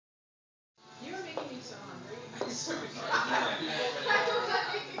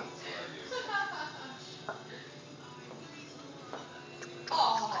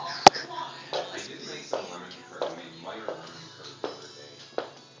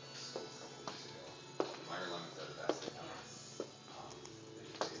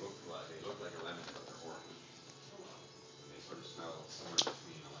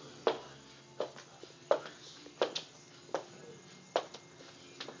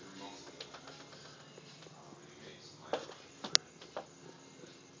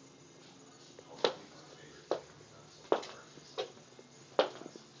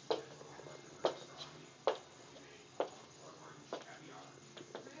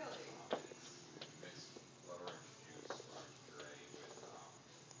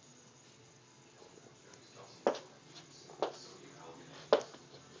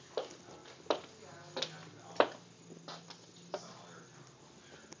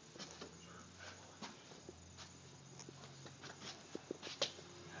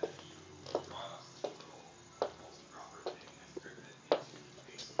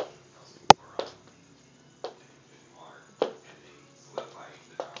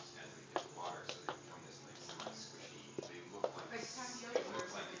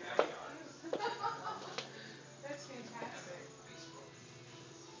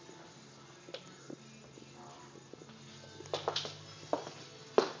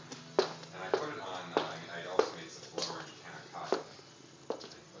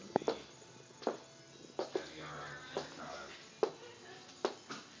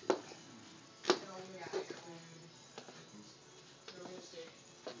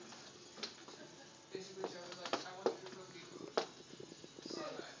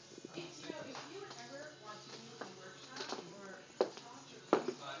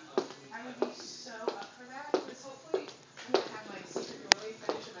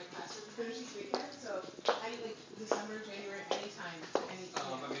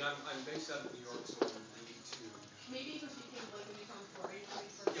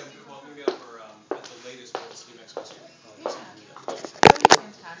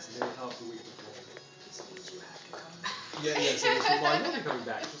Yeah, yeah. So well, I know they're coming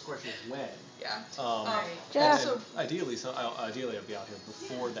back. The question is when. Yeah. Yeah. And ideally, ideally, I'll be out here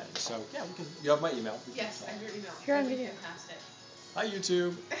before then. So yeah, we can. You have my email. Yes, I have your email. You're on video. Fantastic. Hi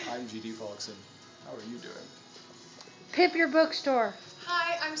YouTube. I'm GD Falksen. How are you doing? Pip your bookstore.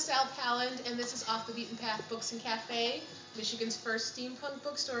 Hi, I'm Sal Palland, and this is Off the Beaten Path Books and Cafe, Michigan's first steampunk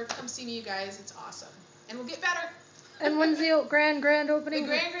bookstore. Come see me, you guys. It's awesome. And we'll get better. And when's the grand opening? The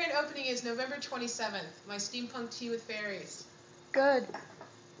grand opening is November 27th. My steampunk tea with fairies. Good.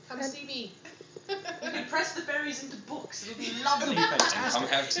 Come see me. You can press the fairies into books. It'll be lovely. It'll be fantastic. Come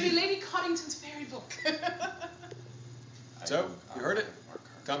have It'll be tea. Lady Coddington's fairy book. So you heard it.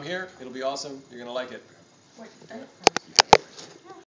 Come here. It'll be awesome. You're gonna like it.